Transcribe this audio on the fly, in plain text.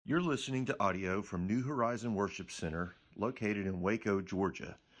You're listening to audio from New Horizon Worship Center, located in Waco,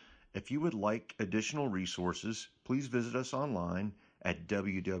 Georgia. If you would like additional resources, please visit us online at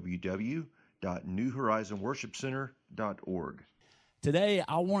www.newhorizonworshipcenter.org. Today,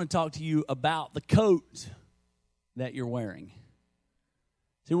 I want to talk to you about the coat that you're wearing.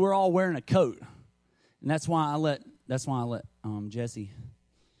 See, we're all wearing a coat, and that's why I let Jesse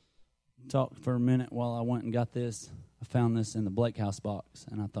talk for a minute while I went and got this. I found this in the Blake House box,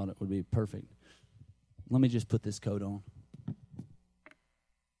 and I thought it would be perfect. Let me just put this coat on.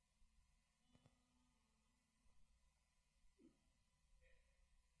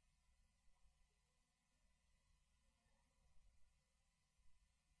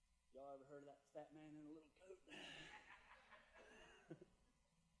 Y'all ever heard of that fat man in a little coat?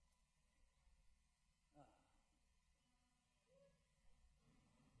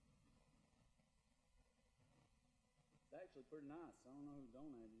 It's actually pretty nice. I don't know who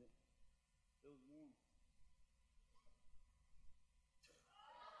donated it. Feels warm.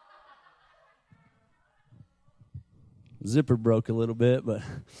 Zipper broke a little bit,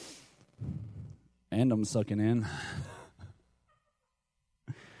 and I'm sucking in.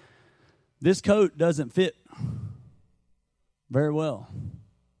 This coat doesn't fit very well.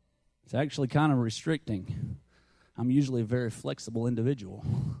 It's actually kind of restricting. I'm usually a very flexible individual.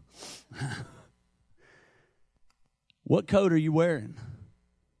 What coat are you wearing?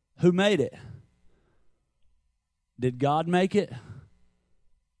 Who made it? Did God make it?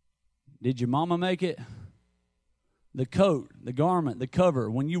 Did your mama make it? The coat, the garment, the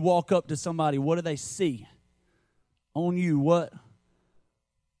cover. When you walk up to somebody, what do they see on you? What?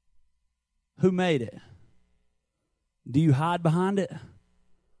 Who made it? Do you hide behind it?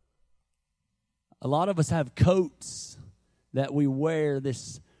 A lot of us have coats that we wear,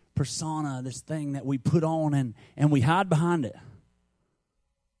 this persona, this thing that we put on, and we hide behind it.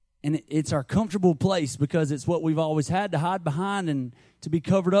 And it's our comfortable place because it's what we've always had to hide behind and to be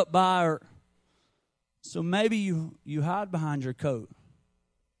covered up by. So maybe you hide behind your coat.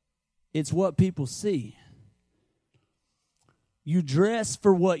 It's what people see. You dress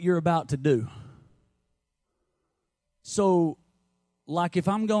for what you're about to do. So, like if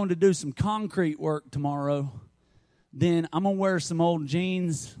I'm going to do some concrete work tomorrow, then I'm going to wear some old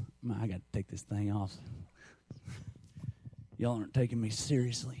jeans. I got to take this thing off. Y'all aren't taking me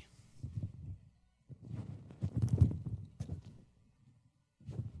seriously.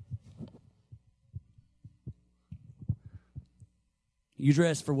 You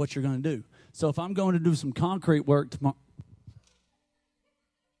dress for what you're going to do. So if I'm going to do some concrete work tomorrow,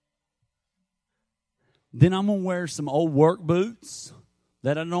 then I'm going to wear some old work boots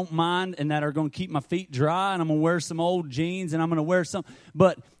that I don't mind and that are going to keep my feet dry, and I'm going to wear some old jeans, and I'm going to wear some.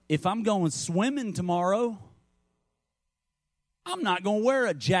 But if I'm going swimming tomorrow, I'm not going to wear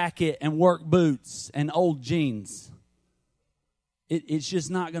a jacket and work boots and old jeans. It's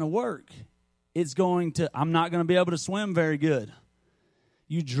just not going to work. I'm not going to be able to swim very good.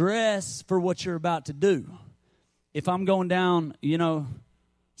 You dress for what you're about to do. If I'm going down,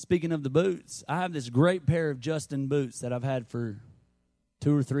 speaking of the boots, I have this great pair of Justin boots that I've had for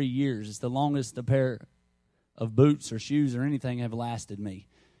 2 or 3 years. It's the longest a pair of boots or shoes or anything have lasted me.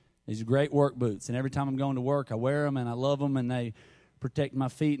 These are great work boots, and every time I'm going to work, I wear them, and I love them, and they protect my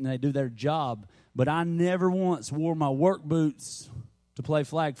feet, and they do their job. But I never once wore my work boots to play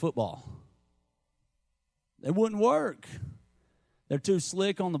flag football. They wouldn't work. They're too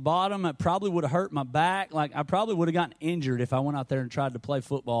slick on the bottom. It probably would have hurt my back. Like, I probably would have gotten injured if I went out there and tried to play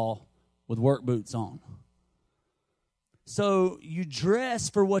football with work boots on. So you dress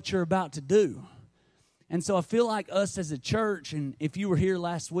for what you're about to do. And so I feel like us as a church, and if you were here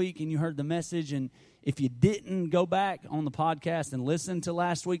last week and you heard the message, and if you didn't, go back on the podcast and listen to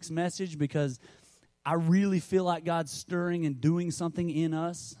last week's message, because I really feel like God's stirring and doing something in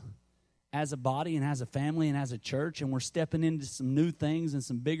us as a body and as a family and as a church, and we're stepping into some new things and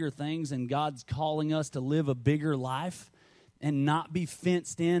some bigger things, and God's calling us to live a bigger life and not be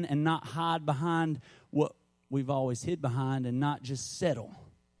fenced in and not hide behind what we've always hid behind and not just settle.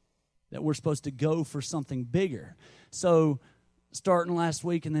 That we're supposed to go for something bigger. So starting last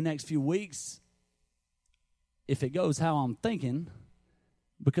week and the next few weeks, if it goes how I'm thinking,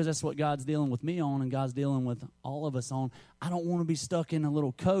 because that's what God's dealing with me on and God's dealing with all of us on, I don't want to be stuck in a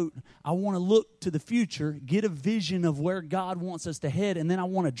little coat. I want to look to the future, get a vision of where God wants us to head, and then I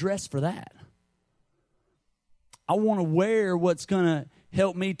want to dress for that. I want to wear what's going to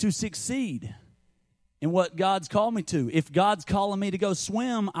help me to succeed in what God's called me to. If God's calling me to go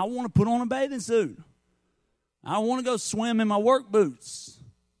swim, I want to put on a bathing suit. I want to go swim in my work boots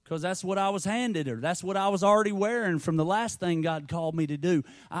because that's what I was handed, or that's what I was already wearing from the last thing God called me to do.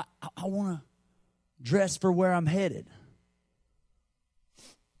 I want to dress for where I'm headed.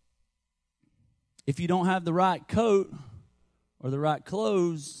 If you don't have the right coat or the right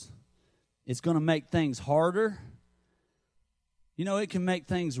clothes, it's going to make things harder. You know, it can make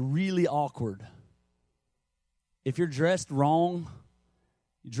things really awkward. If you're dressed wrong,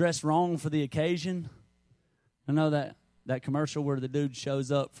 you dress wrong for the occasion. I know that commercial where the dude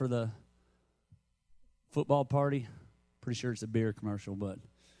shows up for the football party. Pretty sure it's a beer commercial, but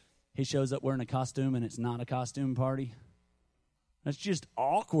he shows up wearing a costume and it's not a costume party. That's just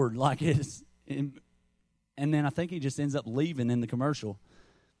awkward. Like it's, and then I think he just ends up leaving in the commercial.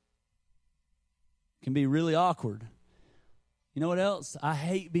 It can be really awkward. You know what else? I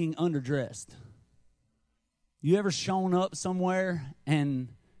hate being underdressed. You ever shown up somewhere and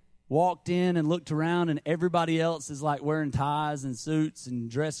walked in and looked around and everybody else is like wearing ties and suits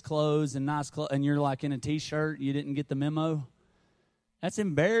and dress clothes and nice clothes, and you're like in a t-shirt? You didn't get the memo? That's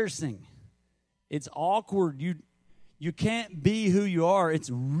embarrassing. It's awkward. You can't be who you are. It's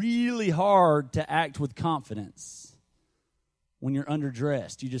really hard to act with confidence when you're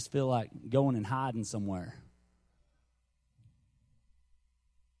underdressed. You just feel like going and hiding somewhere.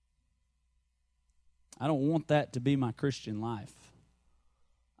 I don't want that to be my Christian life.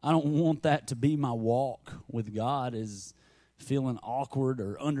 I don't want that to be my walk with God, is feeling awkward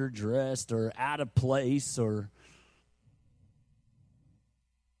or underdressed or out of place. Or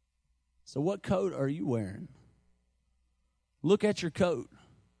so what coat are you wearing? Look at your coat.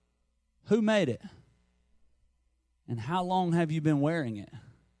 Who made it? And how long have you been wearing it?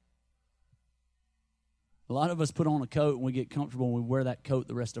 A lot of us put on a coat and we get comfortable and we wear that coat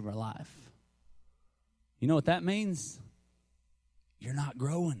the rest of our life. You know what that means? You're not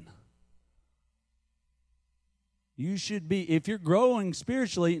growing. You should be, if you're growing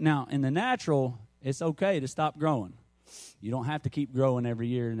spiritually, now in the natural, it's okay to stop growing. You don't have to keep growing every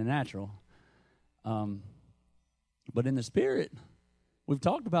year in the natural. But in the spirit, we've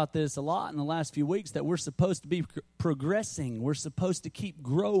talked about this a lot in the last few weeks, that we're supposed to be progressing. We're supposed to keep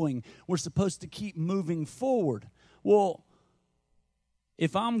growing. We're supposed to keep moving forward. Well,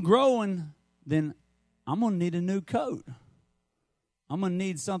 if I'm growing, then I'm going to need a new coat. I'm going to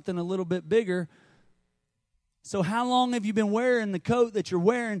need something a little bit bigger. So how long have you been wearing the coat that you're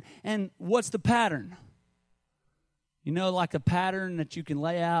wearing, and what's the pattern? You know, like a pattern that you can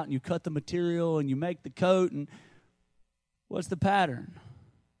lay out and you cut the material and you make the coat, and what's the pattern?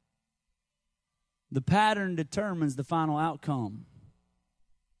 The pattern determines the final outcome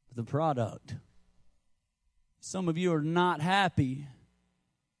of the product. Some of you are not happy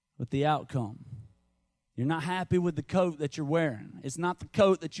with the outcome. You're not happy with the coat that you're wearing. It's not the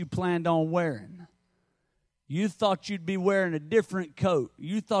coat that you planned on wearing. You thought you'd be wearing a different coat.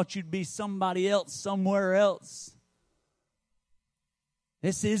 You thought you'd be somebody else somewhere else.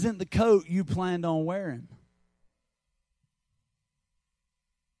 This isn't the coat you planned on wearing.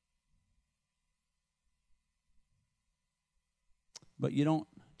 But you don't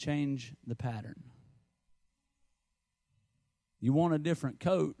change the pattern. You want a different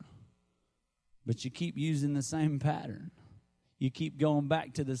coat, but you keep using the same pattern. You keep going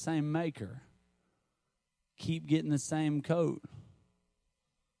back to the same maker. Keep getting the same coat.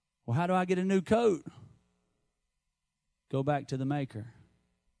 Well, how do I get a new coat? Go back to the maker.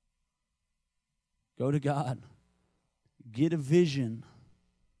 Go to God. Get a vision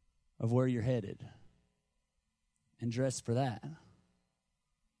of where you're headed and dress for that.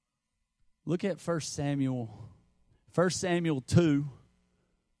 Look at 1 Samuel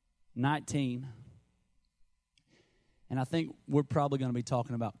 2:19. And I think we're probably going to be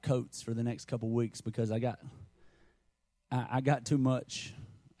talking about coats for the next couple weeks, because I got too much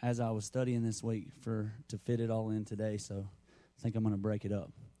as I was studying this week to fit it all in today, so I think I'm going to break it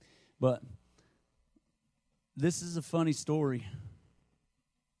up. But this is a funny story.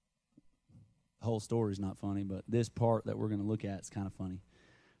 The whole story is not funny, but this part that we're going to look at is kind of funny.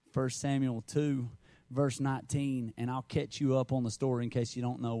 1 Samuel 2, verse 19, and I'll catch you up on the story in case you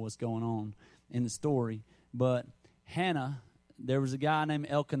don't know what's going on in the story. But Hannah, there was a guy named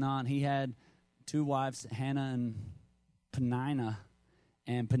Elkanah. He had two wives, Hannah and Peninnah.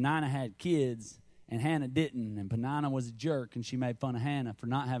 And Peninnah had kids, and Hannah didn't. And Peninnah was a jerk, and she made fun of Hannah for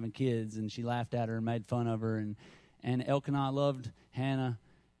not having kids, and she laughed at her and made fun of her. And Elkanah loved Hannah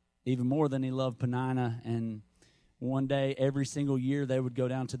even more than he loved Peninnah. And one day, every single year, they would go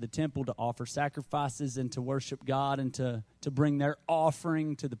down to the temple to offer sacrifices and to worship God and to bring their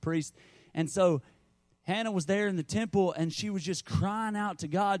offering to the priest. And so Hannah was there in the temple, and she was just crying out to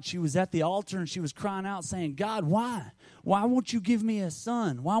God. She was at the altar, and she was crying out saying, God, why? Why won't you give me a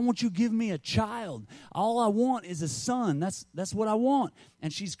son? Why won't you give me a child? All I want is a son. That's what I want.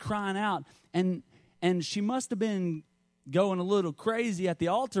 And she's crying out. And she must have been going a little crazy at the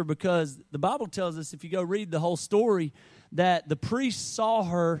altar, because the Bible tells us, if you go read the whole story, that the priest saw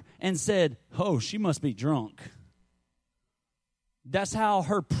her and said, oh, she must be drunk. That's how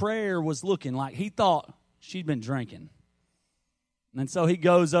her prayer was looking like. He thought she'd been drinking. And so he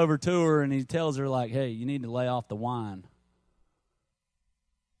goes over to her and he tells her, like, hey, you need to lay off the wine.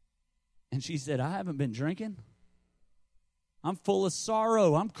 And she said, I haven't been drinking. I'm full of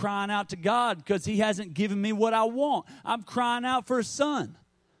sorrow. I'm crying out to God because he hasn't given me what I want. I'm crying out for a son.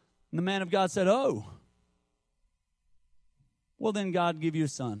 And the man of God said, oh, well, then God give you a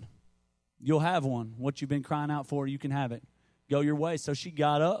son. You'll have one. What you've been crying out for, you can have it. Go your way. So she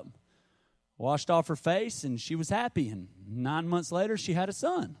got up, washed off her face, and she was happy. And 9 months later, she had a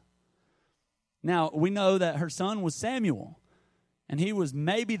son. Now, we know that her son was Samuel, and he was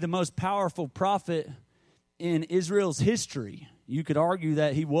maybe the most powerful prophet in Israel's history. You could argue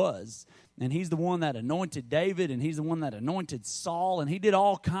that he was. And he's the one that anointed David, and he's the one that anointed Saul, and he did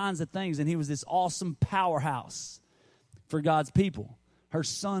all kinds of things, and he was this awesome powerhouse for God's people. Her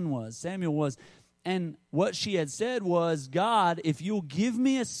son was, Samuel was. And what she had said was, God, if you'll give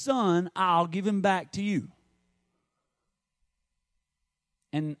me a son, I'll give him back to you.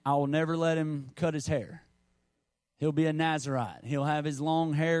 And I will never let him cut his hair. He'll be a Nazirite. He'll have his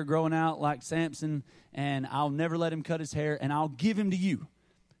long hair growing out like Samson, and I'll never let him cut his hair, and I'll give him to you.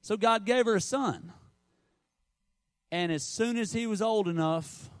 So God gave her a son. And as soon as he was old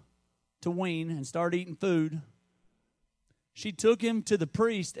enough to wean and start eating food, she took him to the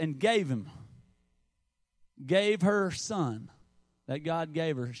priest and gave her son that God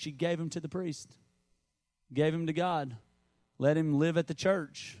gave her. She gave him to the priest, gave him to God, let him live at the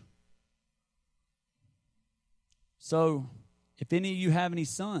church. So, if any of you have any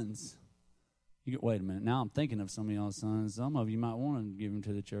sons, you go, wait a minute, now I'm thinking of some of y'all's sons. Some of you might want to give them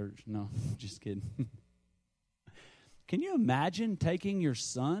to the church. No, just kidding. Can you imagine taking your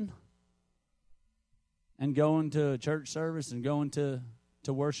son and going to a church service and going to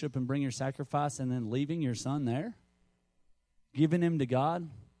worship and bring your sacrifice and then leaving your son there? Giving him to God?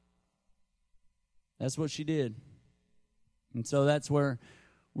 That's what she did. And so that's where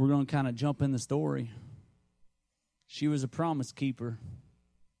we're going to kind of jump in the story. She was a promise keeper.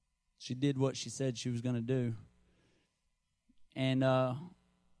 She did what she said she was going to do. And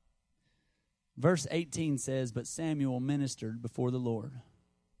verse 18 says, but Samuel ministered before the Lord,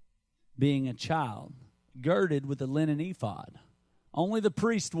 being a child, girded with a linen ephod. Only the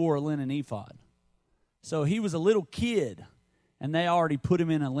priest wore a linen ephod. So he was a little kid, and they already put him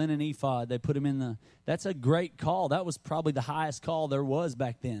in a linen ephod. They put him in that's a great call. That was probably the highest call there was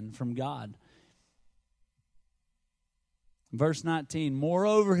back then from God. Verse 19,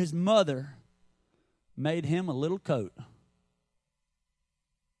 moreover, his mother made him a little coat.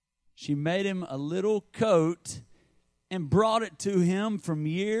 She made him a little coat and brought it to him from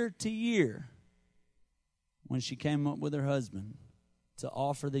year to year when she came up with her husband to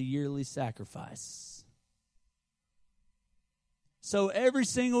offer the yearly sacrifice. So every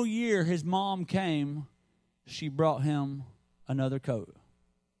single year his mom came, she brought him another coat.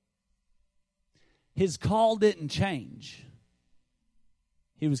 His call didn't change.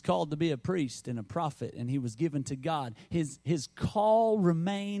 He was called to be a priest and a prophet, and he was given to God. His call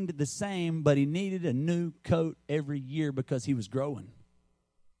remained the same, but he needed a new coat every year because he was growing.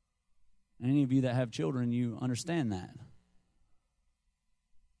 Any of you that have children, you understand that.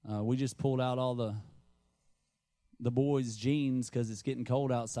 We just pulled out all the boys' jeans because it's getting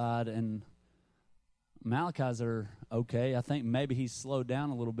cold outside, and Malachi's are okay. I think maybe he's slowed down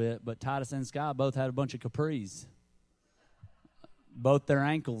a little bit, but Titus and Sky both had a bunch of capris. Both their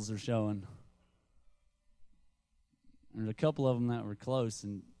ankles are showing. There's a couple of them that were close,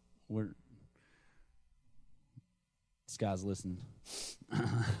 and Sky's listening.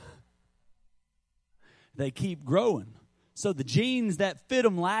 They keep growing. So the jeans that fit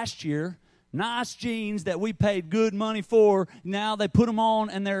them last year, nice jeans that we paid good money for, now they put them on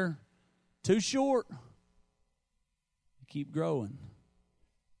and they're too short. They keep growing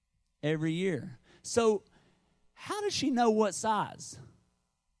every year. So how does she know what size?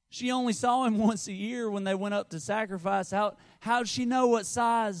 She only saw him once a year when they went up to sacrifice. How does she know what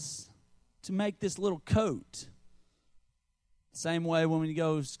size to make this little coat? Same way when you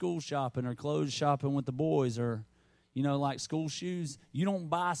go school shopping or clothes shopping with the boys, or, like school shoes, you don't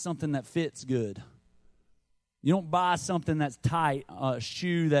buy something that fits good. You don't buy something that's tight, a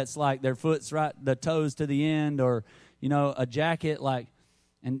shoe that's like their foot's right, the toes to the end, or, a jacket like,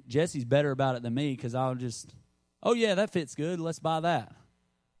 and Jesse's better about it than me because I'll just, oh, yeah, that fits good. Let's buy that.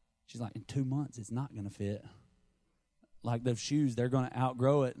 She's like, in 2 months, it's not going to fit. Like those shoes, they're going to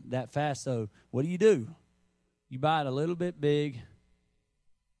outgrow it that fast. So what do? You buy it a little bit big.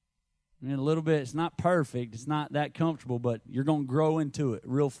 I mean, a little bit, it's not perfect. It's not that comfortable, but you're going to grow into it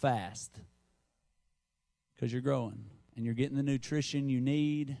real fast because you're growing and you're getting the nutrition you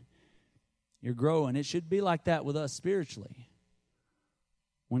need. You're growing. It should be like that with us spiritually.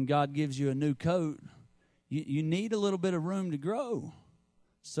 When God gives you a new coat, you need a little bit of room to grow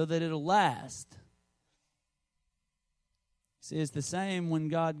so that it'll last. See, it's the same when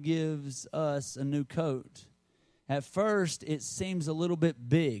God gives us a new coat. At first, it seems a little bit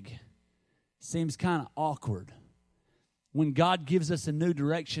big. Seems kind of awkward. When God gives us a new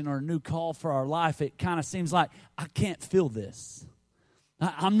direction or a new call for our life, it kind of seems like, I can't feel this.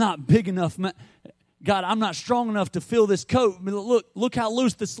 I'm not big enough. God, I'm not strong enough to fill this coat. I mean, look how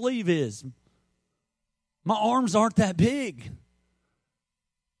loose the sleeve is. My arms aren't that big.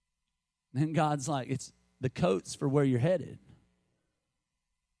 Then God's like, it's the coat's for where you're headed.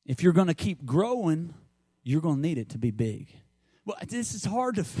 If you're going to keep growing, you're going to need it to be big. Well, this is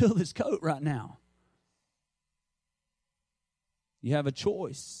hard to fill this coat right now. You have a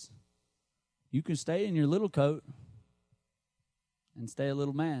choice. You can stay in your little coat and stay a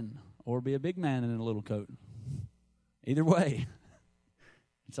little man, or be a big man in a little coat. Either way,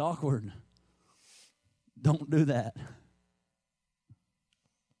 it's awkward. Don't do that.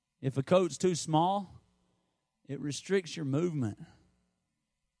 If a coat's too small, it restricts your movement.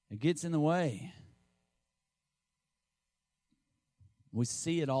 It gets in the way. We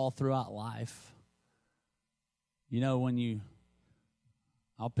see it all throughout life.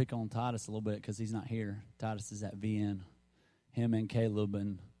 I'll pick on Titus a little bit because he's not here. Titus is at VN. Him and Caleb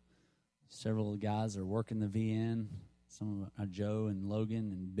and several of the guys are working the VN. Some of Joe and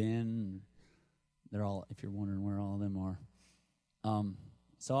Logan and Ben. They're all, if you're wondering where all of them are.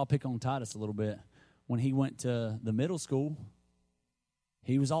 So I'll pick on Titus a little bit. When he went to the middle school,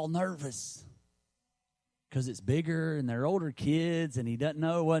 he was all nervous because it's bigger and they're older kids and he doesn't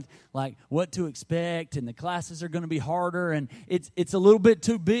know what to expect and the classes are going to be harder and it's a little bit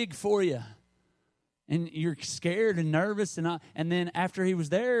too big for you. And you're scared and nervous. And then after he was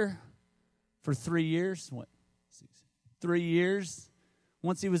there for 3 years, 3 years,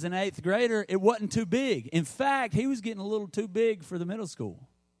 once he was an 8th grader, it wasn't too big. In fact, he was getting a little too big for the middle school.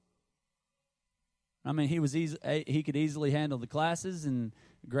 I mean, he could easily handle the classes and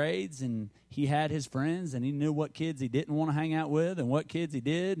grades, and he had his friends, and he knew what kids he didn't want to hang out with and what kids he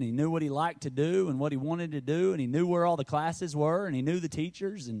did, and he knew what he liked to do and what he wanted to do, and he knew where all the classes were, and he knew the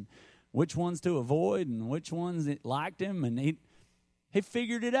teachers and which ones to avoid and which ones that liked him, and he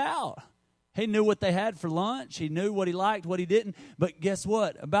figured it out. He knew what they had for lunch. He knew what he liked, what he didn't. But guess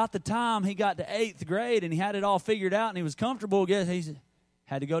what? About the time he got to 8th grade and he had it all figured out and he was comfortable, he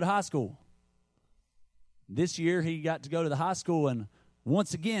had to go to high school. This year he got to go to the high school, and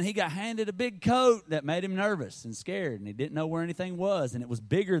once again he got handed a big coat that made him nervous and scared, and he didn't know where anything was, and it was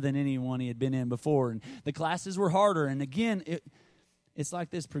bigger than anyone he had been in before, and the classes were harder. And again, it's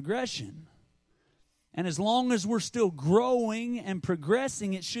like this progression. And as long as we're still growing and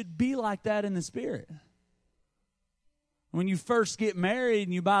progressing, it should be like that in the Spirit. When you first get married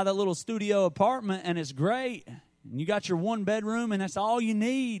and you buy that little studio apartment and it's great, and you got your 1 bedroom and that's all you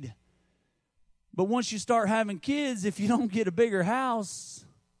need. But once you start having kids, if you don't get a bigger house,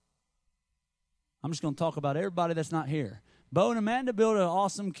 I'm just going to talk about everybody that's not here. Bo and Amanda built an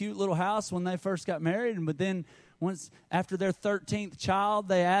awesome, cute little house when they first got married, but then after their 13th child,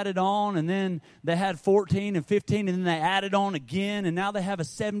 they added on, and then they had 14 and 15, and then they added on again, and now they have a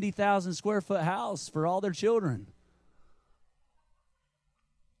 70,000 square foot house for all their children.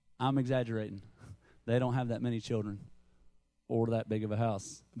 I'm exaggerating. They don't have that many children or that big of a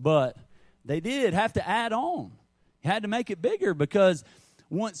house. But they did have to add on. Had to make it bigger because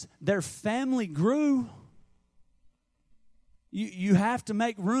once their family grew, you have to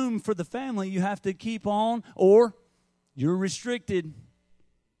make room for the family. You have to keep on, or you're restricted.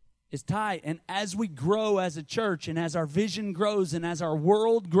 It's tight. And as we grow as a church, and as our vision grows, and as our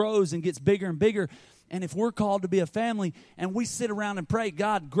world grows and gets bigger and bigger, and if we're called to be a family and we sit around and pray,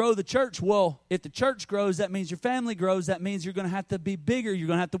 God, grow the church. Well, if the church grows, that means your family grows. That means you're going to have to be bigger. You're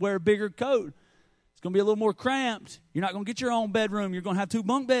going to have to wear a bigger coat. It's going to be a little more cramped. You're not going to get your own bedroom. You're going to have 2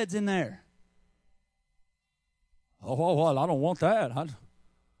 bunk beds in there. Oh, well, I don't want that. I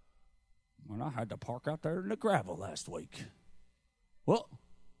had to park out there in the gravel last week. Well,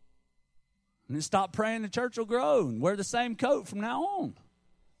 And then stop praying the church will grow and wear the same coat from now on.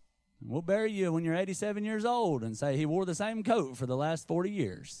 And we'll bury you when you're 87 years old and say he wore the same coat for the last 40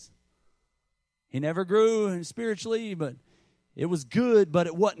 years. He never grew spiritually, but it was good, but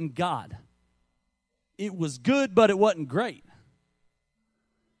it wasn't God. It was good, but it wasn't great.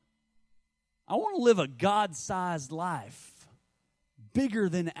 I want to live a God-sized life, bigger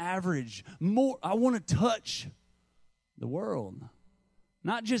than average. More, I want to touch the world,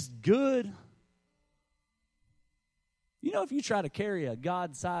 not just good. You know, if you try to carry a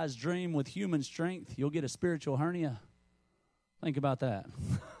God-sized dream with human strength, you'll get a spiritual hernia. Think about that.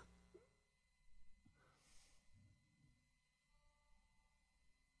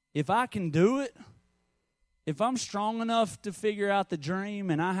 If I can do it, if I'm strong enough to figure out the dream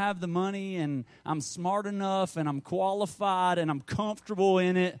and I have the money and I'm smart enough and I'm qualified and I'm comfortable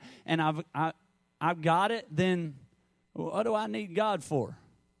in it and I've got it, then what do I need God for?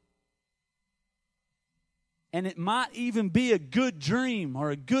 And it might even be a good dream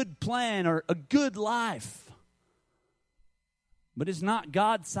or a good plan or a good life. But it's not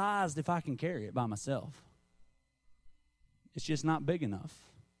God-sized if I can carry it by myself. It's just not big enough.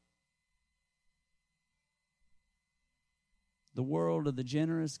 The world of the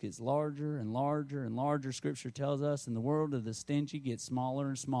generous gets larger and larger and larger, Scripture tells us, and the world of the stingy gets smaller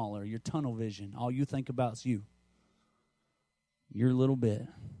and smaller. Your tunnel vision, all you think about is you. Your little bit.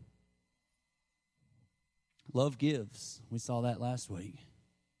 Love gives. We saw that last week.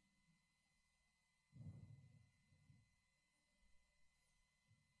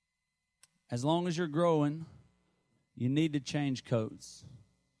 As long as you're growing, you need to change coats.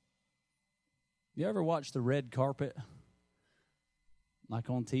 You ever watch the red carpet? Like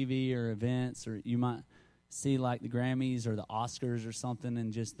on TV or events, or you might see like the Grammys or the Oscars or something,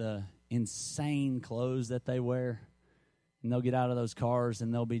 and just the insane clothes that they wear. And they'll get out of those cars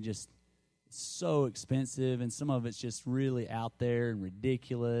and they'll be just so expensive, and some of it's just really out there and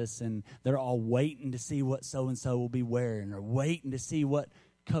ridiculous, and they're all waiting to see what so-and-so will be wearing, or waiting to see what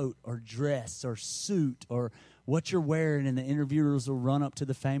coat or dress or suit or what you're wearing, and the interviewers will run up to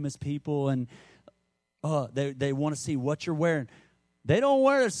the famous people and they want to see what you're wearing. They don't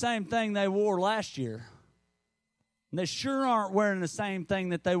wear the same thing they wore last year. And they sure aren't wearing the same thing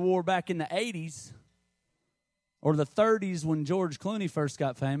that they wore back in the 80s or the 30s when George Clooney first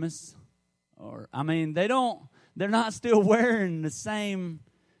got famous. They're not still wearing the same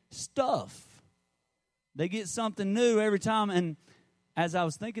stuff. They get something new every time. And as I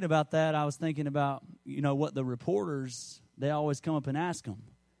was thinking about that, I was thinking about, what the reporters, they always come up and ask them.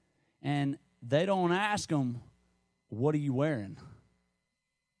 And they don't ask them, what are you wearing?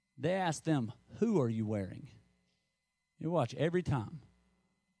 They ask them, who are you wearing? You watch every time.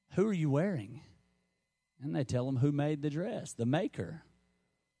 Who are you wearing? And they tell them who made the dress, the maker.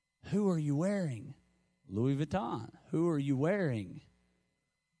 Who are you wearing? Louis Vuitton. Who are you wearing?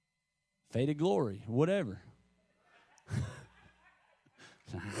 Faded Glory, whatever.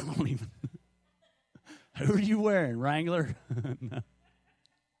 I don't even. Who are you wearing? Wrangler? No.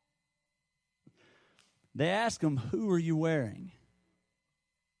 They ask them, who are you wearing?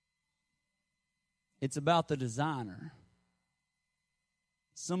 It's about the designer.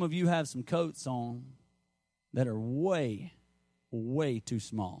 Some of you have some coats on that are way, way too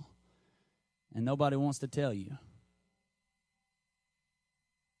small. And nobody wants to tell you.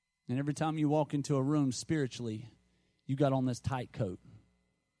 And every time you walk into a room spiritually, you got on this tight coat.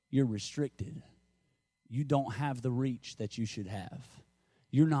 You're restricted. You don't have the reach that you should have.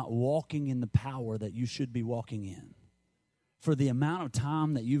 You're not walking in the power that you should be walking in. For the amount of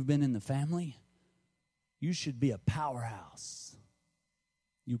time that you've been in the family, you should be a powerhouse.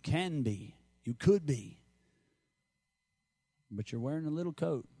 You can be. You could be. But you're wearing a little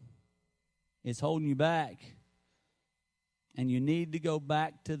coat. It's holding you back. And you need to go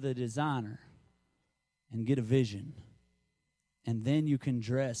back to the designer and get a vision. And then you can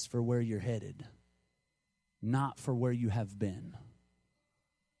dress for where you're headed, not for where you have been.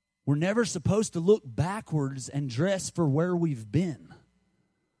 We're never supposed to look backwards and dress for where we've been.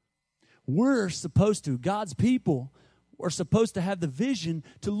 We're supposed to, God's people are supposed to have the vision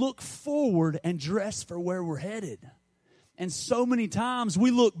to look forward and dress for where we're headed. And so many times we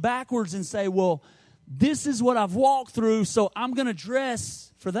look backwards and say, well, this is what I've walked through, so I'm going to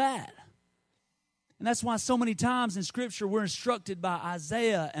dress for that. And that's why so many times in Scripture we're instructed by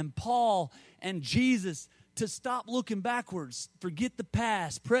Isaiah and Paul and Jesus to stop looking backwards, forget the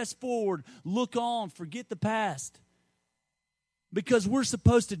past, press forward, look on, forget the past. Because we're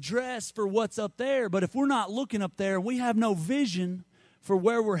supposed to dress for what's up there, but if we're not looking up there, we have no vision for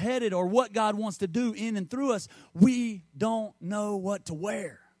where we're headed or what God wants to do in and through us, we don't know what to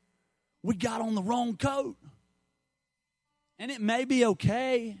wear. we got on the wrong coat. And it may be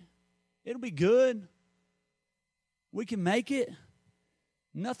okay. It'll be good. We can make it.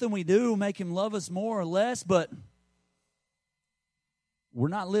 Nothing we do will make him love us more or less, but we're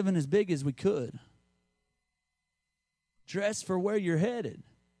not living as big as we could. Dress for where you're headed.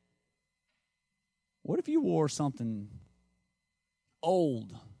 What if you wore something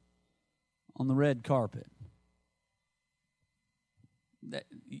old on the red carpet? That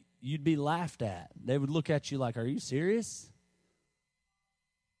you'd be laughed at. They would look at you like, are you serious?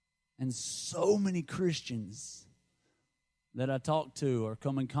 And so many Christians that I talk to or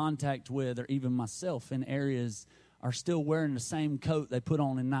come in contact with, or even myself in areas, are still wearing the same coat they put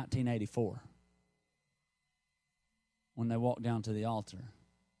on in 1984 when they walk down to the altar.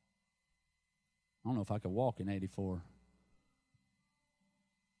 I don't know if I could walk in 84.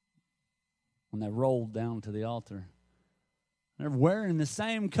 When they rolled down to the altar. They're wearing the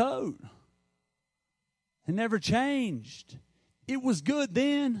same coat. It never changed. It was good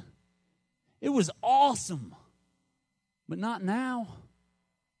then. It was awesome. But not now.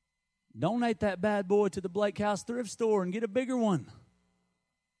 Donate that bad boy to the Blake House thrift store and get a bigger one.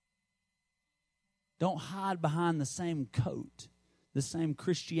 Don't hide behind the same coat, the same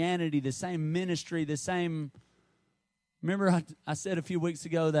Christianity, the same ministry, the same... Remember I said a few weeks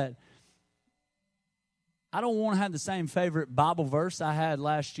ago that I don't want to have the same favorite Bible verse I had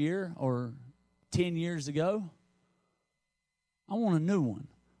last year or 10 years ago. I want a new one.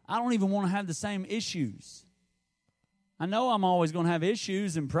 I don't even want to have the same issues. I know I'm always going to have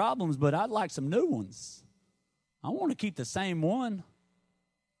issues and problems, but I'd like some new ones. I want to keep the same one.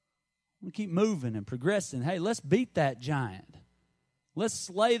 I want to keep moving and progressing. Hey, let's beat that giant. Let's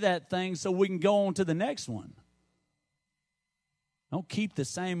slay that thing so we can go on to the next one. Don't keep the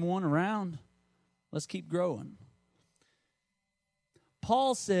same one around. Let's keep growing.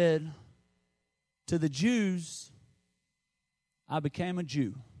 Paul said to the Jews, I became a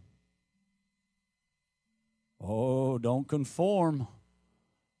Jew. Oh, don't conform.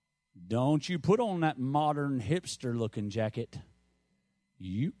 Don't you put on that modern hipster-looking jacket.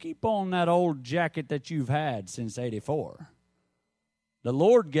 You keep on that old jacket that you've had since 84. The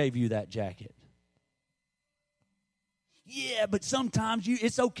Lord gave you that jacket. Yeah, but sometimes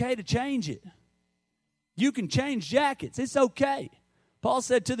it's okay to change it. You can change jackets. It's okay. Paul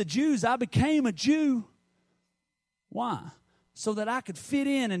said to the Jews, I became a Jew. Why? So that I could fit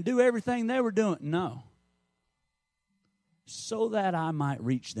in and do everything they were doing. No. So that I might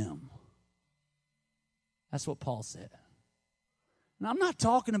reach them. That's what Paul said. And I'm not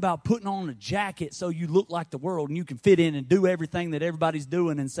talking about putting on a jacket so you look like the world and you can fit in and do everything that everybody's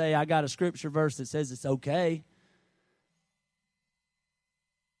doing and say, I got a scripture verse that says it's okay.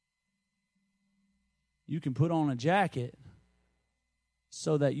 You can put on a jacket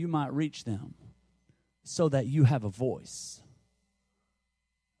so that you might reach them, so that you have a voice.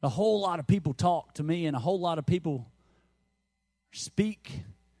 A whole lot of people talk to me and a whole lot of people speak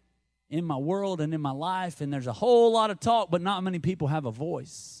in my world and in my life, and there's a whole lot of talk, but not many people have a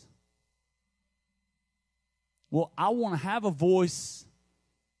voice. Well, I want to have a voice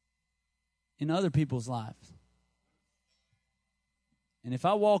in other people's lives. And if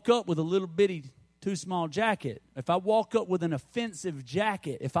I walk up with a little bitty too small jacket, if I walk up with an offensive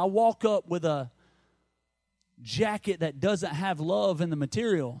jacket, if I walk up with a jacket that doesn't have love in the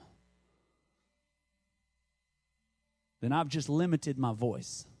material, then I've just limited my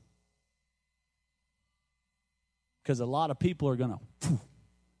voice. Because a lot of people are going to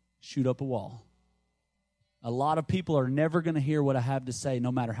shoot up a wall. A lot of people are never going to hear what I have to say,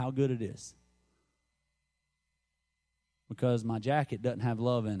 no matter how good it is. Because my jacket doesn't have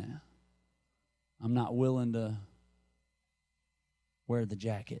love in it. I'm not willing to wear the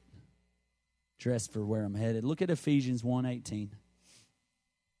jacket. Dress for where I'm headed. Look at Ephesians 1:18.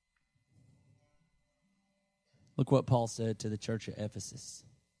 Look what Paul said to the church at Ephesus.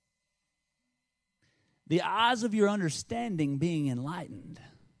 The eyes of your understanding being enlightened.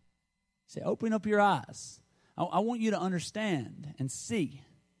 Say, open up your eyes. I want you to understand and see.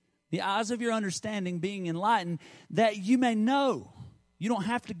 The eyes of your understanding being enlightened, that you may know. You don't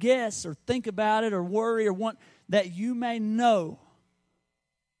have to guess or think about it or worry or want, that you may know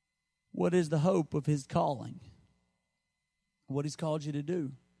what is the hope of his calling, what he's called you to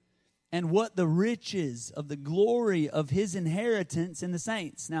do, and what the riches of the glory of his inheritance in the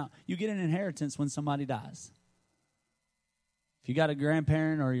saints. Now, you get an inheritance when somebody dies. If you got a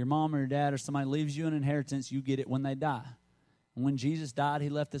grandparent or your mom or your dad or somebody leaves you an inheritance, you get it when they die. And when Jesus died, he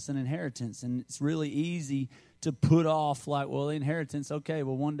left us an inheritance. And it's really easy to put off like, well, the inheritance, okay,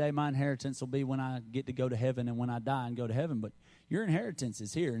 well, one day my inheritance will be when I get to go to heaven and when I die and go to heaven. But your inheritance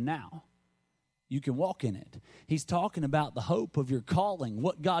is here and now. you can walk in it. He's talking about the hope of your calling,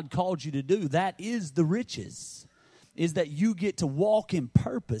 what God called you to do. That is the riches, is that you get to walk in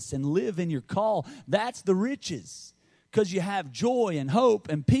purpose and live in your call. That's the riches, because you have joy and hope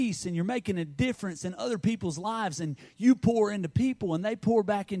and peace, and you're making a difference in other people's lives, and you pour into people and they pour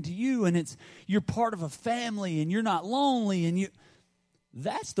back into you, and you're part of a family and you're not lonely, and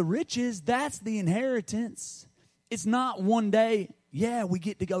that's the riches. That's the inheritance. It's not one day, yeah, we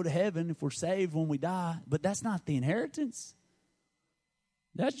get to go to heaven if we're saved when we die, but that's not the inheritance.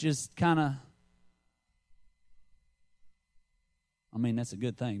 That's just kind of, that's a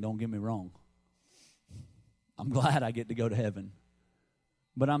good thing. Don't get me wrong. I'm glad I get to go to heaven.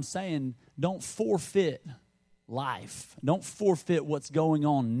 But I'm saying don't forfeit life. Don't forfeit what's going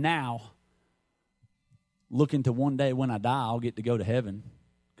on now. Looking to one day when I die, I'll get to go to heaven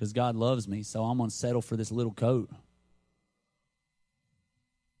because God loves me, so I'm going to settle for this little coat.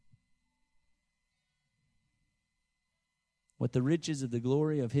 What the riches of the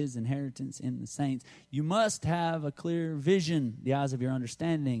glory of his inheritance in the saints. You must have a clear vision. The eyes of your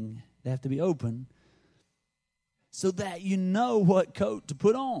understanding, they have to be open so that you know what coat to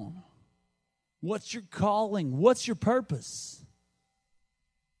put on. What's your calling? What's your purpose?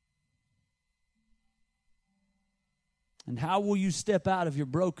 And how will you step out of your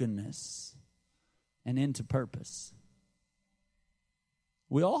brokenness and into purpose?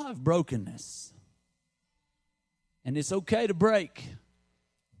 We all have brokenness. And it's okay to break.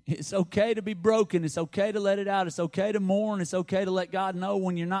 It's okay to be broken. It's okay to let it out. It's okay to mourn. It's okay to let God know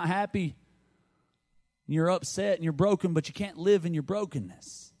when you're not happy. You're upset and you're broken, but you can't live in your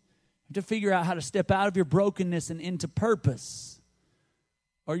brokenness. You have to figure out how to step out of your brokenness and into purpose.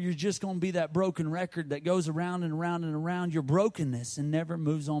 Or you're just going to be that broken record that goes around and around and around your brokenness and never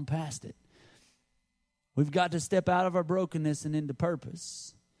moves on past it. We've got to step out of our brokenness and into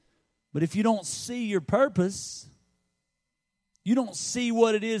purpose. But if you don't see your purpose, you don't see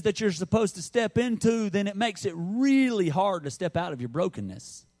what it is that you're supposed to step into, then it makes it really hard to step out of your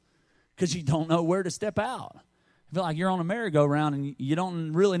brokenness because you don't know where to step out. I feel like you're on a merry-go-round and you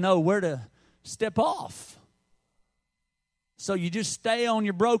don't really know where to step off. So you just stay on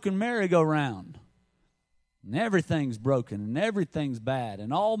your broken merry-go-round. And everything's broken and everything's bad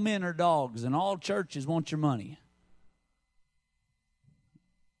and all men are dogs and all churches want your money.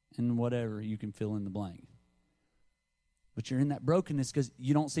 And whatever, you can fill in the blank. But you're in that brokenness because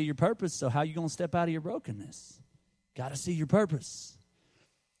you don't see your purpose, so how are you going to step out of your brokenness? Got to see your purpose.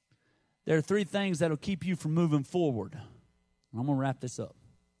 There are 3 things that will keep you from moving forward. I'm going to wrap this up.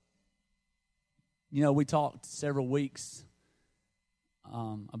 We talked several weeks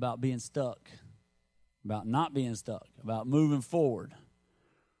about being stuck, about not being stuck, about moving forward.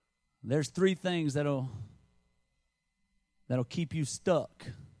 There's 3 things that'll keep you stuck,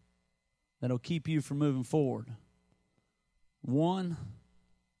 that'll keep you from moving forward. 1,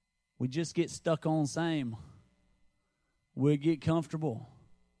 we just get stuck on the same. We get comfortable.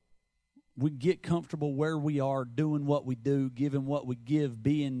 We get comfortable where we are, doing what we do, giving what we give,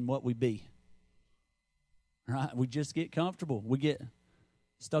 being what we be. Right? We just get comfortable. We get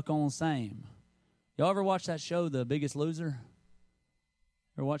stuck on the same. Y'all ever watch that show, The Biggest Loser?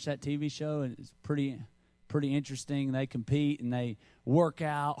 Ever watch that TV show? It's pretty interesting. They compete and they work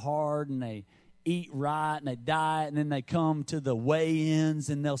out hard and they eat right and they diet, and then they come to the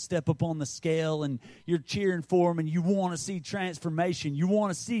weigh-ins and they'll step up on the scale and you're cheering for them and you want to see transformation. You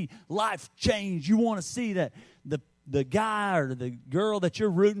want to see life change. You want to see that the guy or the girl that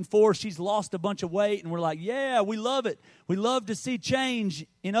you're rooting for, she's lost a bunch of weight, and we're like, yeah, we love it. We love to see change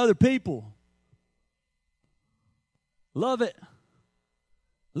in other people. Love it.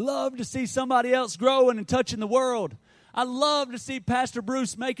 Love to see somebody else growing and touching the world. I love to see Pastor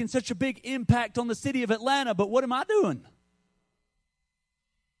Bruce making such a big impact on the city of Atlanta, but what am I doing?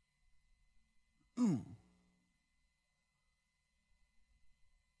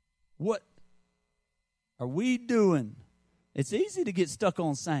 What are we doing? It's easy to get stuck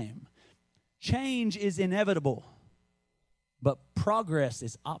on same. Change is inevitable, but progress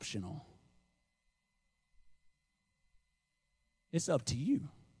is optional. It's up to you.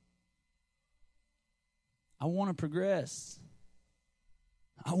 I want to progress.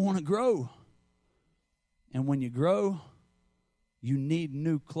 I want to grow. And when you grow, you need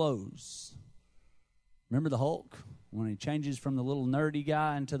new clothes. Remember the Hulk? When he changes from the little nerdy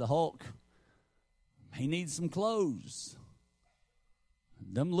guy into the Hulk, he needs some clothes.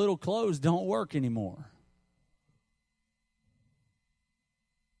 Them little clothes don't work anymore.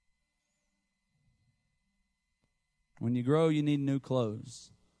 When you grow, you need new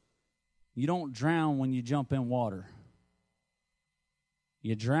clothes. You don't drown when you jump in water.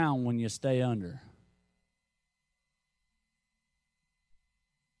 You drown when you stay under.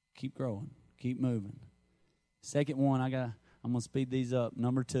 Keep growing. Keep moving. Second one, I'm going to speed these up.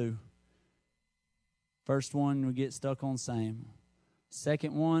 Number 2. First one, we get stuck on same.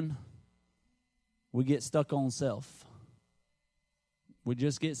 Second one, we get stuck on self. We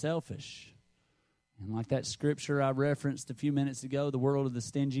just get selfish. And like that scripture I referenced a few minutes ago, the world of the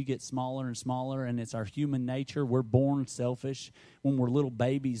stingy gets smaller and smaller, and it's our human nature. We're born selfish. When we're little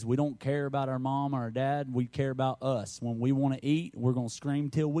babies, we don't care about our mom or our dad. We care about us. When we want to eat, we're going to scream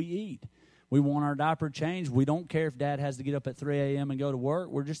till we eat. We want our diaper changed. We don't care if dad has to get up at 3 a.m. and go to work.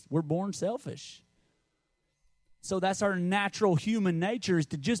 We're born selfish. So that's our natural human nature, is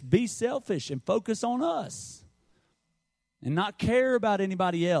to just be selfish and focus on us. And not care about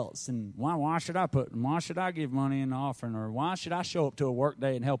anybody else. And why should I give money in the offering? Or why should I show up to a work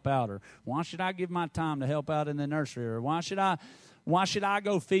day and help out? Or why should I give my time to help out in the nursery? Or why should I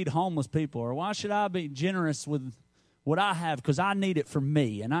go feed homeless people? Or why should I be generous with what I have? Because I need it for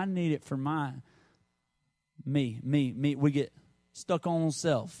me, and I need it for me. We get stuck on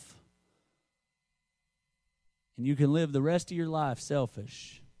self. And you can live the rest of your life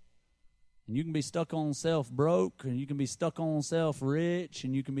selfish. And you can be stuck on self broke, and you can be stuck on self rich,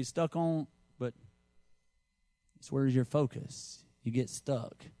 and you can be stuck on, but it's where's your focus? You get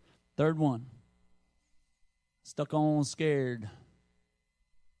stuck. Third one, stuck on scared.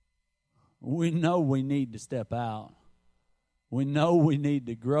 We know we need to step out. We know we need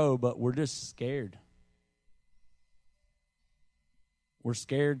to grow, but we're just scared. We're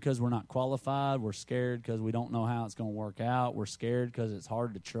scared because we're not qualified. We're scared because we don't know how it's going to work out. We're scared because it's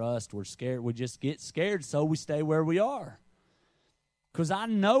hard to trust. We're scared. We just get scared, so we stay where we are. Because I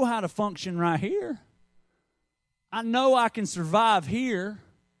know how to function right here. I know I can survive here.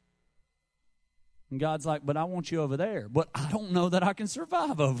 And God's like, but I want you over there. But I don't know that I can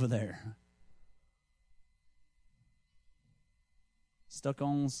survive over there. Stuck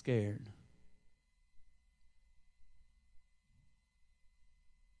on scared.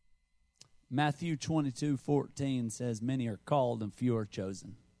 Matthew 22:14 says, many are called and few are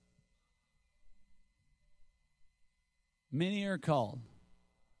chosen. Many are called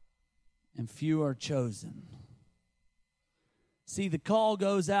and few are chosen. See, the call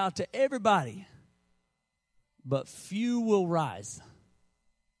goes out to everybody, but few will rise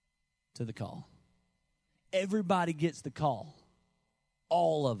to the call. Everybody gets the call.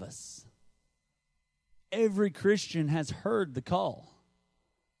 All of us. Every Christian has heard the call.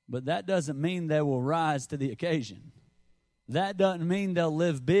 But that doesn't mean they will rise to the occasion. That doesn't mean they'll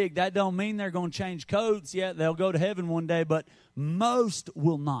live big. That don't mean they're going to change codes. Yeah, they'll go to heaven one day, but most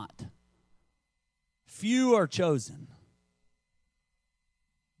will not. Few are chosen.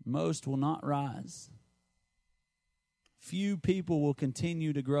 Most will not rise. Few people will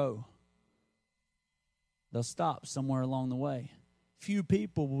continue to grow. They'll stop somewhere along the way. Few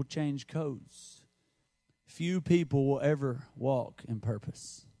people will change codes. Few people will ever walk in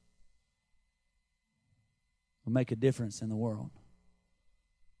purpose. Will make a difference in the world.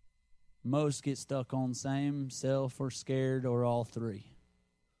 Most get stuck on same, self, or scared, or all three.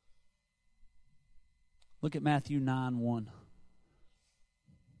 Look at Matthew 9:1.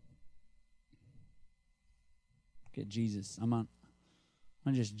 Look at Jesus. I'm going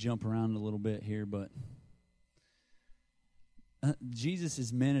to just jump around a little bit here, but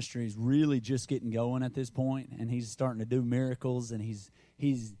Jesus' ministry is really just getting going at this point, and he's starting to do miracles, and he's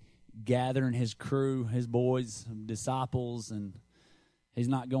gathering his crew, his boys, disciples, and he's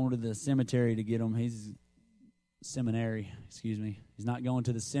not going to the cemetery to get them. He's not going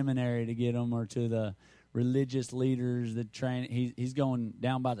to the seminary to get them or to the religious leaders that train. He's going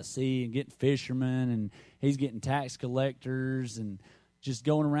down by the sea and getting fishermen, and he's getting tax collectors, and just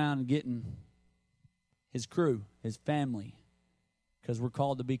going around and getting his crew, his family, because we're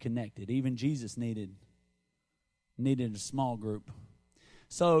called to be connected. Even Jesus needed a small group.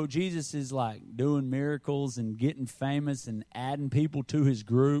 So Jesus is like doing miracles and getting famous and adding people to his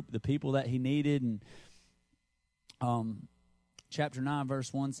group, the people that he needed. And chapter 9,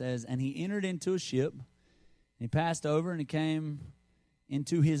 verse 1 says, and he entered into a ship, and he passed over, and he came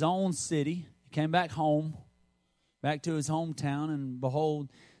into his own city. He came back home, back to his hometown, and behold,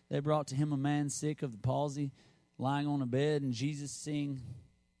 they brought to him a man sick of the palsy, lying on a bed. And Jesus, seeing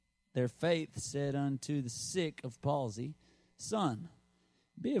their faith, said unto the sick of palsy, Son,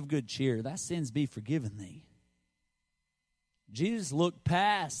 be of good cheer, thy sins be forgiven thee. Jesus looked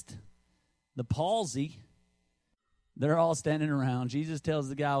past the palsy. They're all standing around. Jesus tells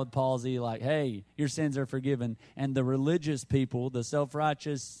the guy with palsy, like, hey, your sins are forgiven. And the religious people, the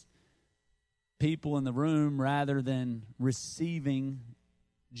self-righteous people in the room, rather than receiving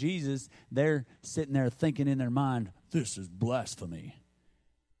Jesus, they're sitting there thinking in their mind, this is blasphemy.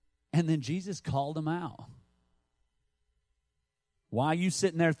 And then Jesus called them out. Why are you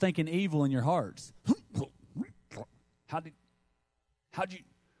sitting there thinking evil in your hearts? How'd you?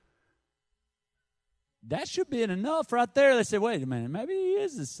 That should be enough right there. They said, wait a minute, maybe he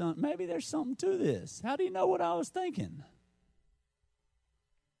is the son. Maybe there's something to this. How do you know what I was thinking?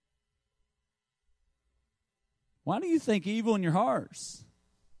 Why do you think evil in your hearts?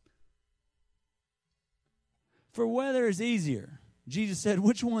 For whether is easier, Jesus said,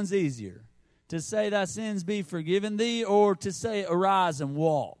 which one's easier? To say thy sins be forgiven thee, or to say arise and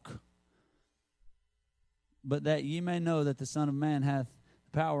walk? But that ye may know that the Son of Man hath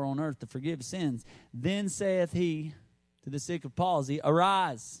power on earth to forgive sins. Then saith he to the sick of palsy,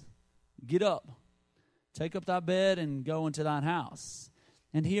 arise, get up, take up thy bed, and go into thine house.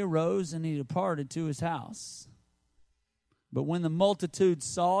 And he arose, and he departed to his house. But when the multitude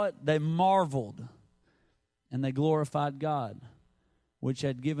saw it, they marveled, and they glorified God, which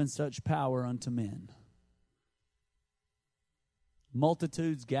had given such power unto men.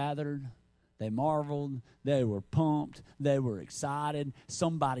 Multitudes gathered. They marveled. They were pumped. They were excited.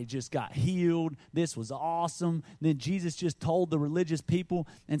 Somebody just got healed. This was awesome. Then Jesus just told the religious people.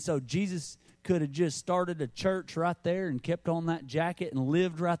 And so Jesus could have just started a church right there and kept on that jacket and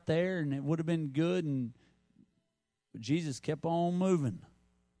lived right there, and it would have been good. But Jesus kept on moving.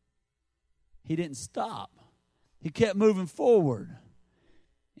 He didn't stop. He kept moving forward.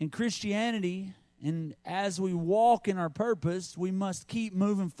 In Christianity, and as we walk in our purpose, we must keep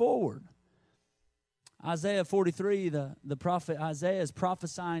moving forward. Isaiah 43, the prophet Isaiah is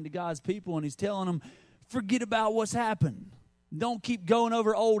prophesying to God's people, and he's telling them, forget about what's happened. Don't keep going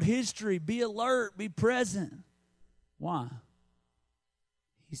over old history. Be alert. Be present. Why?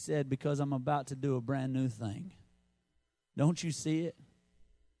 He said, because I'm about to do a brand new thing. Don't you see it?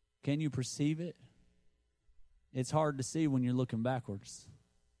 Can you perceive it? It's hard to see when you're looking backwards.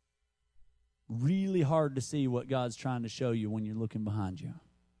 Really hard to see what God's trying to show you when you're looking behind you.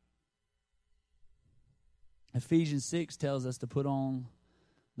 Ephesians 6 tells us to put on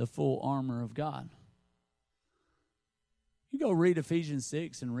the full armor of God. You go read Ephesians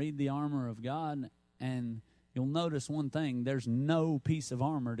 6 and read the armor of God, and you'll notice one thing. There's no piece of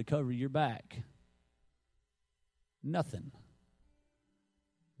armor to cover your back. Nothing.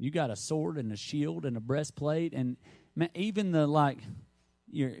 You got a sword and a shield and a breastplate, and even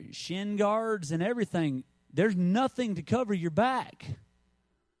your shin guards and everything. There's nothing to cover your back.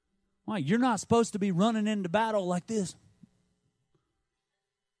 Why? You're not supposed to be running into battle like this.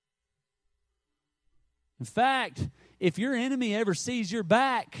 In fact, if your enemy ever sees your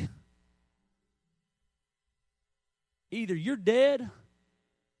back, either you're dead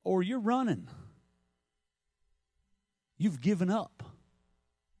or you're running. You've given up.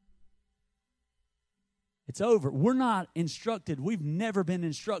 It's over. We're not instructed. We've never been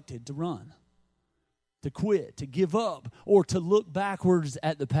instructed to run, to quit, to give up, or to look backwards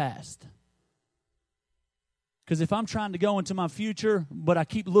at the past. Because if I'm trying to go into my future, but I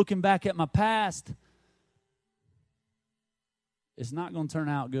keep looking back at my past, it's not going to turn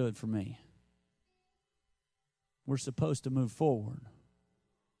out good for me. We're supposed to move forward.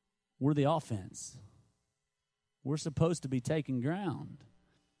 We're the offense. We're supposed to be taking ground.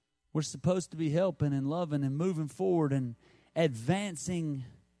 We're supposed to be helping and loving and moving forward and advancing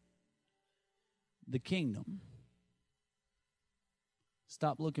the kingdom.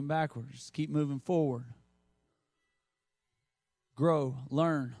 Stop looking backwards. Keep moving forward. Grow.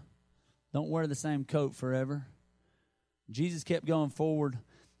 Learn. Don't wear the same coat forever. Jesus kept going forward.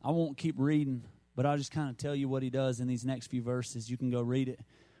 I won't keep reading, but I'll just kind of tell you what he does in these next few verses. You can go read it.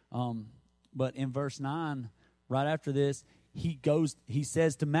 But in verse 9, right after this, he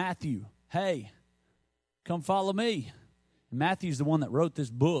says to Matthew, hey, come follow me. And Matthew's the one that wrote this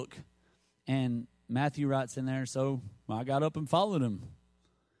book. And Matthew writes in there, so I got up and followed him.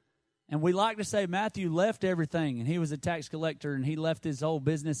 And we like to say Matthew left everything, and he was a tax collector, and he left his whole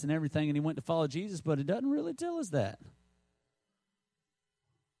business and everything, and he went to follow Jesus, but it doesn't really tell us that.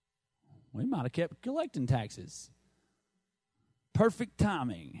 We might have kept collecting taxes. Perfect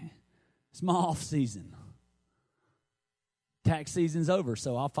timing. It's my off season. Tax season's over,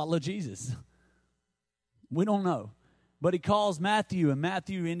 so I'll follow Jesus. We don't know. But he calls Matthew, and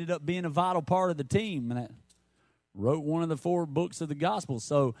Matthew ended up being a vital part of the team, and that wrote one of the 4 books of the gospel.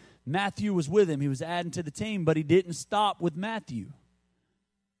 So Matthew was with him. He was adding to the team, but he didn't stop with Matthew.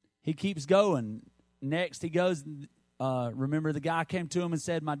 He keeps going. Next he goes, remember the guy came to him and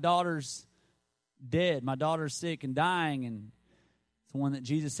said, my daughter's dead. My daughter's sick and dying. And it's the one that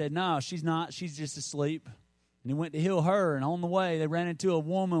Jesus said, no, she's not. She's just asleep. And he went to heal her, and on the way they ran into a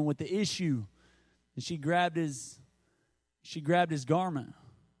woman with the issue, and she grabbed his garment.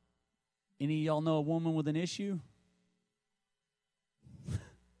 Any of y'all know a woman with an issue?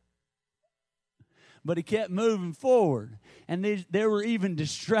 But he kept moving forward, and there were even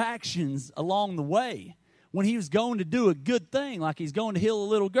distractions along the way. When he was going to do a good thing, like he's going to heal a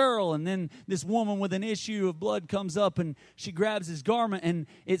little girl, and then this woman with an issue of blood comes up and she grabs his garment, and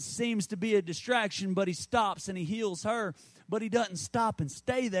it seems to be a distraction, but he stops and he heals her. But he doesn't stop and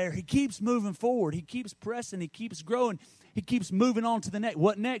stay there. He keeps moving forward. He keeps pressing. He keeps growing. He keeps moving on to the next.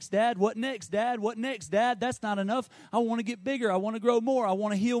 What next, Dad? What next, Dad? What next, Dad? That's not enough. I want to get bigger. I want to grow more. I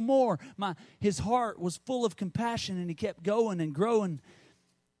want to heal more. His heart was full of compassion, and he kept going and growing.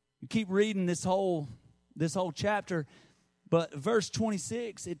 You keep reading this whole chapter, but verse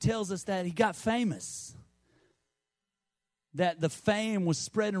 26, it tells us that he got famous, that the fame was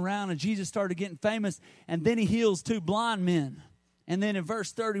spreading around, and Jesus started getting famous, and then he heals 2 blind men. And then in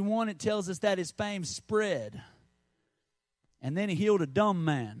verse 31, it tells us that his fame spread, and then he healed a dumb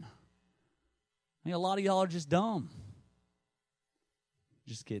man. I mean, a lot of y'all are just dumb.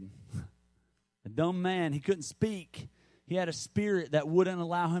 Just kidding. A dumb man, he couldn't speak. He had a spirit that wouldn't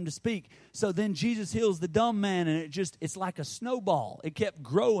allow him to speak. So then Jesus heals the dumb man, and it's like a snowball. It kept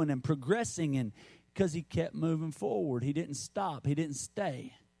growing and progressing, and because he kept moving forward. He didn't stop. He didn't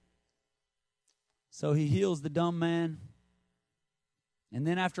stay. So he heals the dumb man. And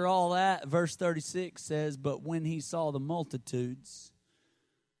then after all that, verse 36 says, but when he saw the multitudes,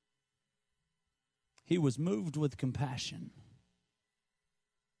 he was moved with compassion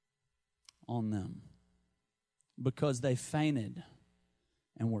on them, because they fainted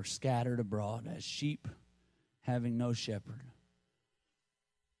and were scattered abroad as sheep having no shepherd.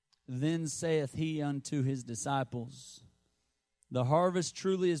 Then saith he unto his disciples, the harvest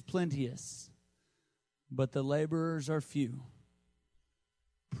truly is plenteous, but the laborers are few.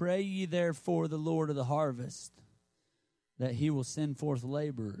 Pray ye therefore the Lord of the harvest, that he will send forth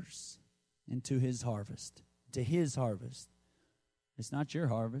laborers into his harvest. To his harvest. It's not your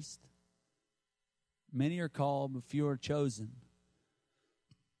harvest. Many are called, but few are chosen.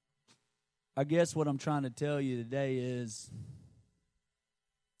 I guess what I'm trying to tell you today is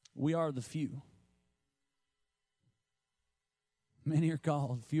we are the few. Many are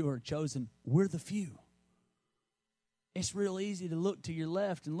called, few are chosen. We're the few. It's real easy to look to your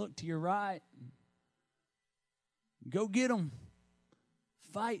left and look to your right. Go get them.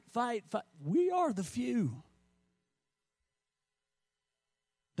 Fight, fight, fight. We are the few.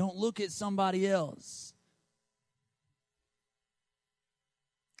 Don't look at somebody else.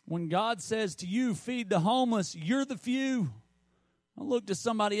 When God says to you, feed the homeless, you're the few. Don't look to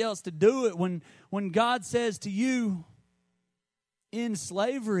somebody else to do it. When God says to you, end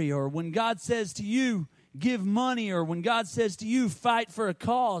slavery, or when God says to you, give money, or when God says to you, fight for a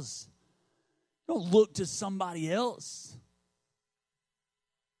cause, don't look to somebody else.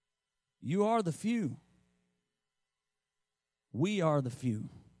 You are the few. We are the few.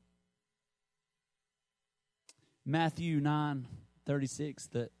 Matthew 9:36,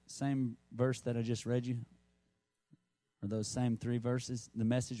 the same verse that I just read you, or those same 3 verses, the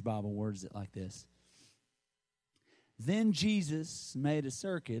Message Bible words it like this. Then Jesus made a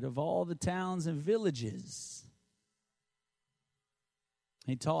circuit of all the towns and villages.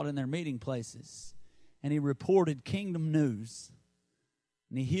 He taught in their meeting places, and he reported kingdom news,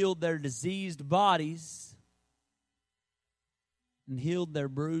 and he healed their diseased bodies and healed their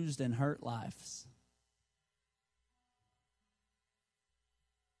bruised and hurt lives.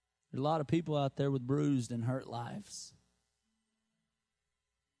 There's a lot of people out there with bruised and hurt lives.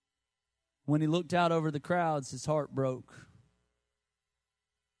 When he looked out over the crowds, his heart broke.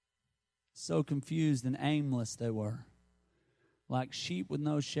 So confused and aimless they were, like sheep with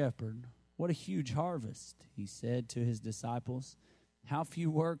no shepherd. What a huge harvest, he said to his disciples. How few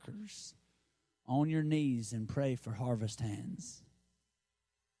workers. On your knees and pray for harvest hands.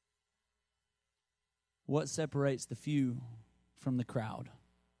 What separates the few from the crowd?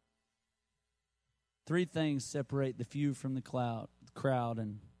 3 things separate the few from the crowd,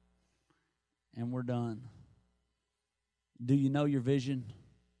 and we're done. Do you know your vision?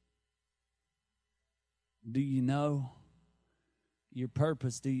 Do you know your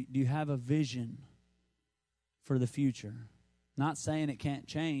purpose? Do you have a vision for the future? Not saying it can't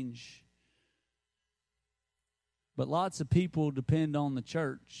change, but lots of people depend on the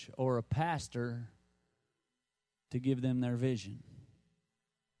church or a pastor to give them their vision.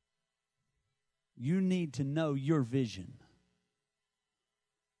 You need to know your vision.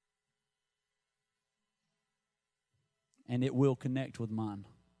 And it will connect with mine.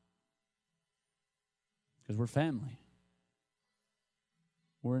 Because we're family.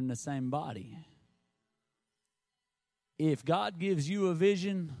 We're in the same body. If God gives you a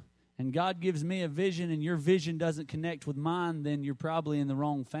vision and God gives me a vision and your vision doesn't connect with mine, then you're probably in the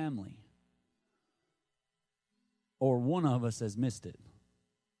wrong family. Or one of us has missed it.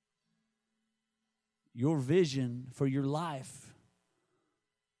 Your vision for your life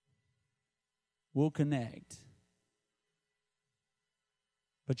will connect.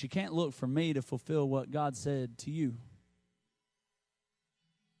 But you can't look for me to fulfill what God said to you.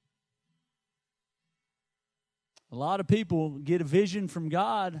 A lot of people get a vision from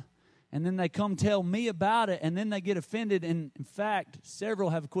God, and then they come tell me about it, and then they get offended. And in fact, several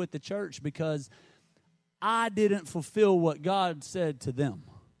have quit the church because I didn't fulfill what God said to them.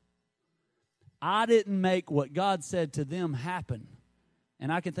 I didn't make what God said to them happen.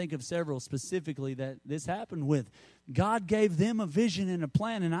 And I can think of several specifically that this happened with. God gave them a vision and a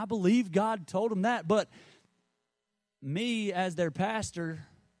plan, and I believe God told them that. But me, as their pastor,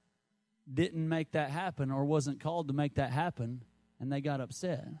 didn't make that happen or wasn't called to make that happen, and they got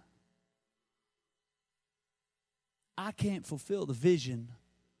upset. I can't fulfill the vision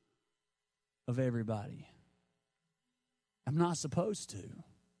of everybody. I'm not supposed to.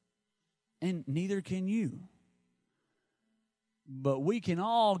 And neither can you. But we can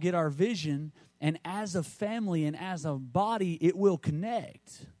all get our vision, and as a family and as a body, it will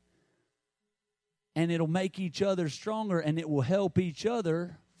connect. And it'll make each other stronger, and it will help each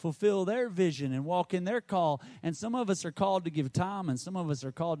other fulfill their vision and walk in their call. And some of us are called to give time, and some of us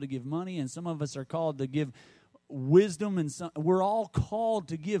are called to give money, and some of us are called to give wisdom, and we're all called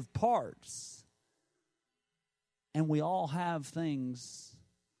to give parts. And we all have things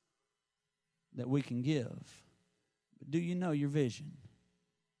that we can give. But do you know your vision?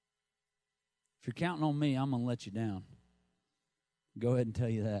 If you're counting on me, I'm going to let you down. Go ahead and tell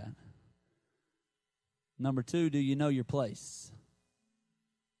you that. Number 2, do you know your place?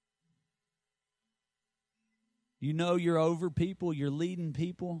 You know you're over people, you're leading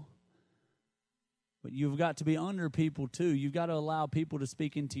people, but you've got to be under people too. You've got to allow people to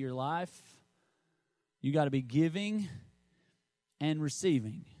speak into your life. You've got to be giving and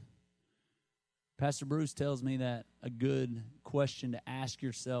receiving. Pastor Bruce tells me that a good question to ask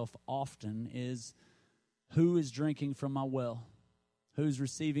yourself often is, who is drinking from my well? Who's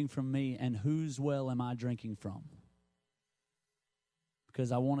receiving from me, and whose well am I drinking from?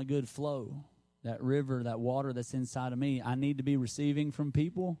 Because I want a good flow. That river, that water that's inside of me, I need to be receiving from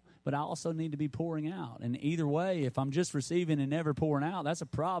people, but I also need to be pouring out. And either way, if I'm just receiving and never pouring out, that's a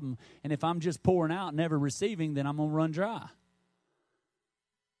problem. And if I'm just pouring out and never receiving, then I'm going to run dry.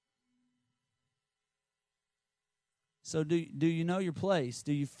 So do you know your place?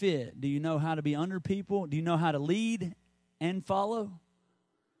 Do you fit? Do you know how to be under people? Do you know how to lead and follow?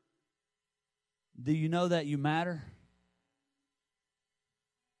 Do you know that you matter?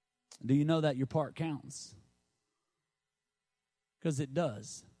 Do you know that your part counts? Because it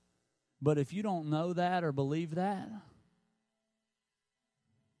does. But if you don't know that or believe that,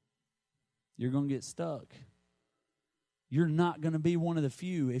 you're going to get stuck. You're not going to be one of the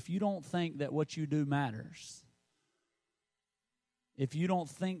few. If you don't think that what you do matters, if you don't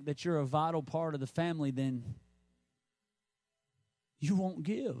think that you're a vital part of the family, then you won't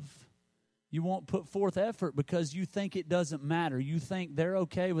give. You won't put forth effort because you think it doesn't matter. You think they're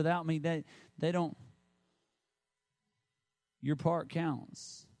okay without me. They don't. Your part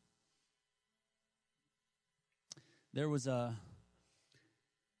counts. There was a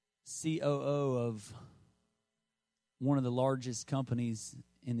COO of one of the largest companies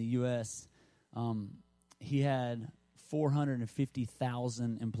in the U.S. He had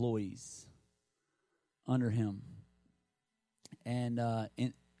 450,000 employees under him, and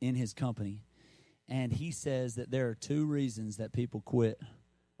in his company. And he says that there are 2 reasons that people quit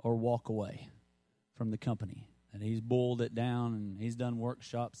or walk away from the company. And he's boiled it down, and he's done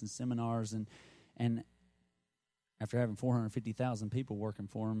workshops and seminars, and after having 450,000 people working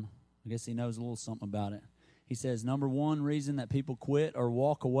for him, I guess he knows a little something about it. He says, number 1 reason that people quit or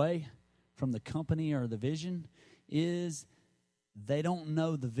walk away from the company or the vision is they don't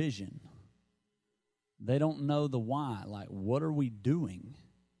know the vision. They don't know the why. Like, what are we doing?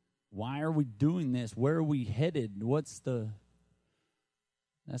 Why are we doing this? Where are we headed?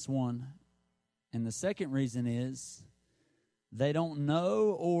 That's one. And the second reason is they don't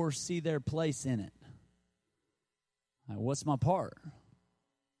know or see their place in it. Like, what's my part?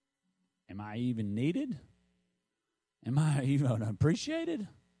 Am I even needed? Am I even appreciated?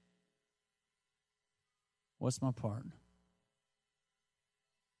 What's my part?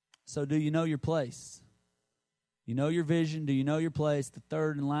 So do you know your place? You know your vision? Do you know your place? The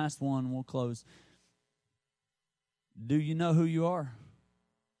third and last one, we'll close. Do you know who you are?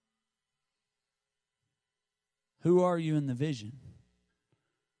 Who are you in the vision?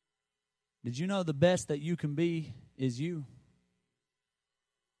 Did you know the best that you can be is you?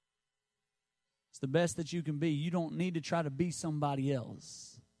 It's the best that you can be. You don't need to try to be somebody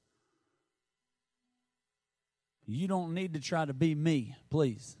else. You don't need to try to be me,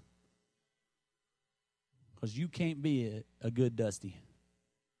 please. Because you can't be a good Dusty.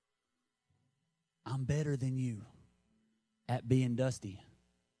 I'm better than you at being Dusty.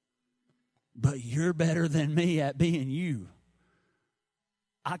 But you're better than me at being you.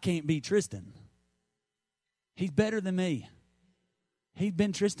 I can't be Tristan. He's better than me. He's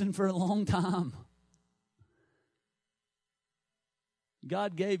been Tristan for a long time.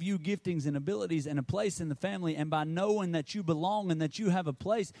 God gave you giftings and abilities and a place in the family, and by knowing that you belong and that you have a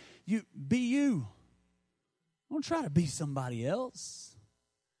place, you be you. Don't try to be somebody else.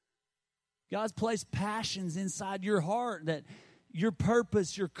 God's placed passions inside your heart, that your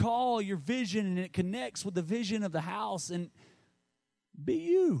purpose, your call, your vision, and it connects with the vision of the house, and be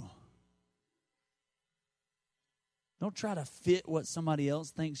you. Don't try to fit what somebody else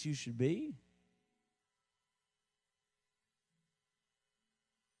thinks you should be.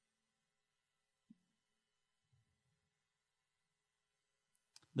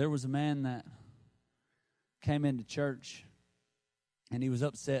 There was a man that came into church, and he was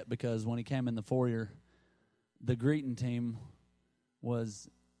upset because when he came in the foyer, the greeting team was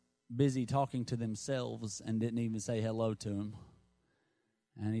busy talking to themselves and didn't even say hello to him.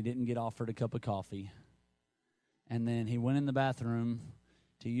 And he didn't get offered a cup of coffee. And then he went in the bathroom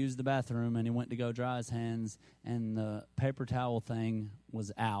to use the bathroom, and he went to go dry his hands, and the paper towel thing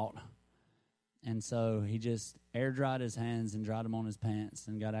was out. And so he just air dried his hands and dried them on his pants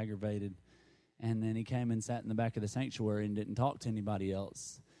and got aggravated. And then he came and sat in the back of the sanctuary and didn't talk to anybody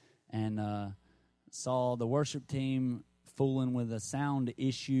else. And saw the worship team fooling with a sound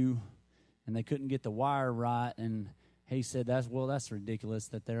issue, and they couldn't get the wire right. And he said, that's ridiculous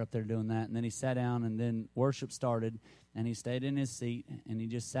that they're up there doing that. And then he sat down, and then worship started, and he stayed in his seat, and he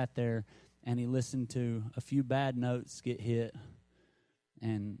just sat there, and he listened to a few bad notes get hit.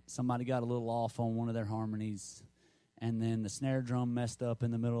 And somebody got a little off on one of their harmonies. And then the snare drum messed up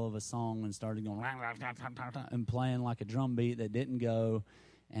in the middle of a song and started going and playing like a drum beat that didn't go.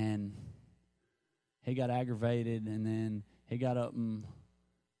 And he got aggravated. And then he got up and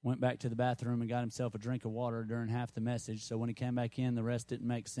went back to the bathroom and got himself a drink of water during half the message. So when he came back in, the rest didn't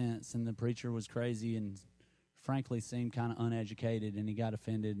make sense. And the preacher was crazy and frankly seemed kind of uneducated. And he got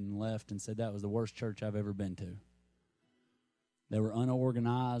offended and left and said that was the worst church I've ever been to. They were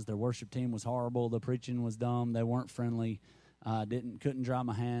unorganized. Their worship team was horrible. The preaching was dumb. They weren't friendly. Couldn't dry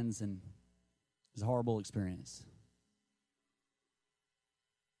my hands, and it was a horrible experience.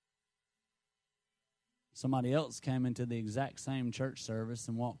 Somebody else came into the exact same church service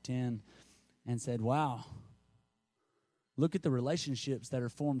and walked in and said, "Wow, look at the relationships that are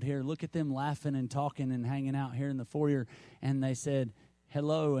formed here. Look at them laughing and talking and hanging out here in the foyer." And they said,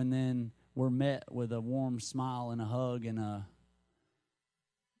 "Hello," and then were met with a warm smile and a hug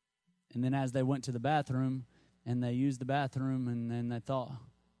And then as they went to the bathroom and they used the bathroom, and then they thought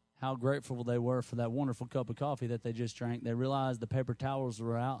how grateful they were for that wonderful cup of coffee that they just drank, they realized the paper towels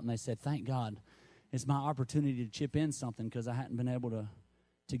were out, and they said, "Thank God, it's my opportunity to chip in something because I hadn't been able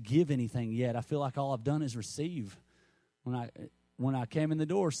to give anything yet. I feel like all I've done is receive when I came in the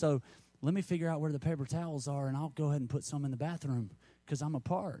door. So let me figure out where the paper towels are, and I'll go ahead and put some in the bathroom because I'm a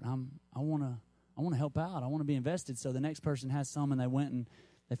part. I want to help out. I want to be invested." So the next person has some, and they went and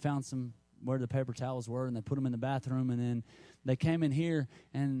they found some where the paper towels were, and they put them in the bathroom. And then they came in here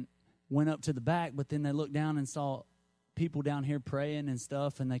and went up to the back, but then they looked down and saw people down here praying and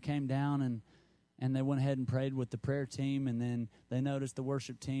stuff, and they came down and they went ahead and prayed with the prayer team. And then they noticed the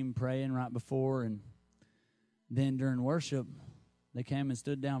worship team praying right before. And then during worship, they came and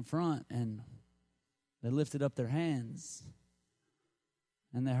stood down front, and they lifted up their hands,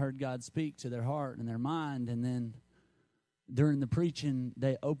 and they heard God speak to their heart and their mind. And then during the preaching,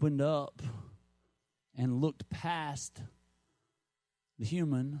 they opened up and looked past the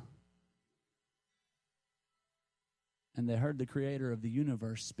human, and they heard the creator of the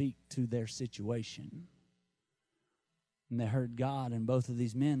universe speak to their situation. And they heard God, and both of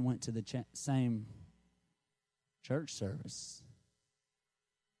these men went to the same church service,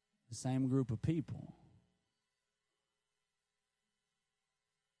 the same group of people.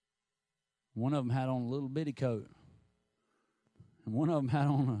 One of them had on a little bitty coat, and one of them had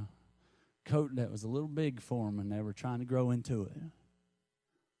on a coat that was a little big for them, and they were trying to grow into it.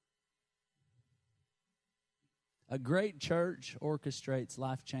 A great church orchestrates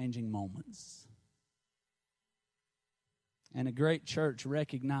life-changing moments. And a great church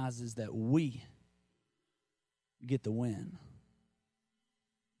recognizes that we get the win.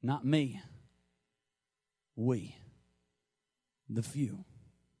 Not me. We. The few.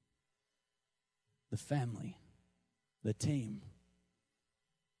 The family. The team.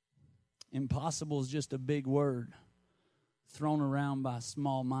 Impossible is just a big word thrown around by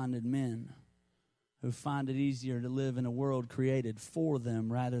small-minded men who find it easier to live in a world created for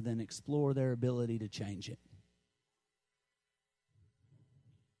them rather than explore their ability to change it.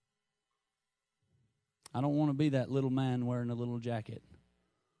 I don't want to be that little man wearing a little jacket.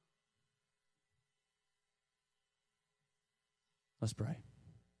 Let's pray.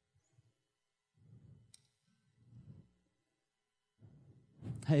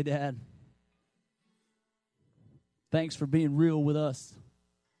 Hey, Dad. Thanks for being real with us.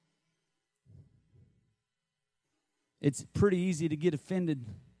 It's pretty easy to get offended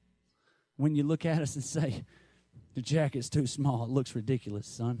when you look at us and say, the jacket's too small. It looks ridiculous,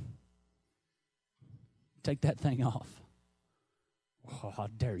 son. Take that thing off. Oh, how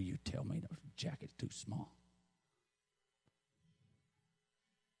dare you tell me the jacket's too small.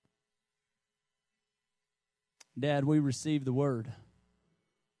 Dad, we received the word.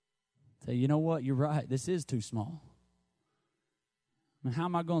 Say, you know what? You're right. This is too small. I mean, how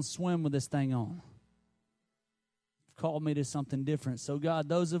am I going to swim with this thing on? You've called me to something different. So, God,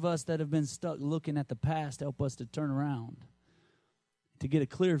 those of us that have been stuck looking at the past, help us to turn around, to get a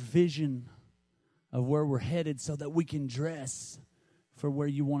clear vision of where we're headed so that we can dress for where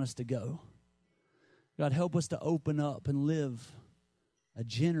you want us to go. God, help us to open up and live a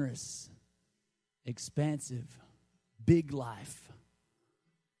generous, expansive, big life.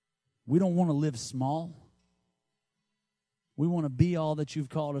 We don't want to live small. We want to be all that you've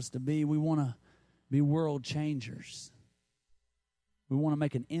called us to be. We want to be world changers. We want to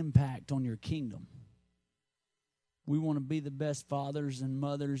make an impact on your kingdom. We want to be the best fathers and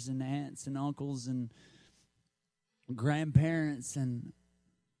mothers and aunts and uncles and grandparents, and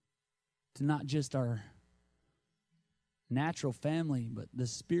to not just our natural family, but the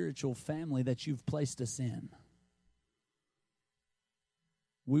spiritual family that you've placed us in.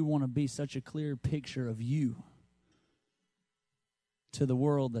 We want to be such a clear picture of you to the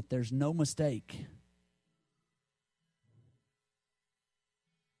world that there's no mistake.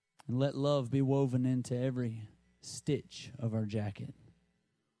 And let love be woven into every stitch of our jacket.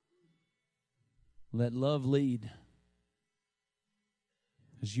 Let love lead,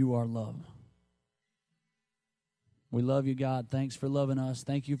 as you are love. We love you, God. Thanks for loving us.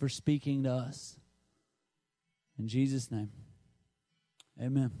 Thank you for speaking to us. In Jesus' name,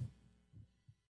 amen.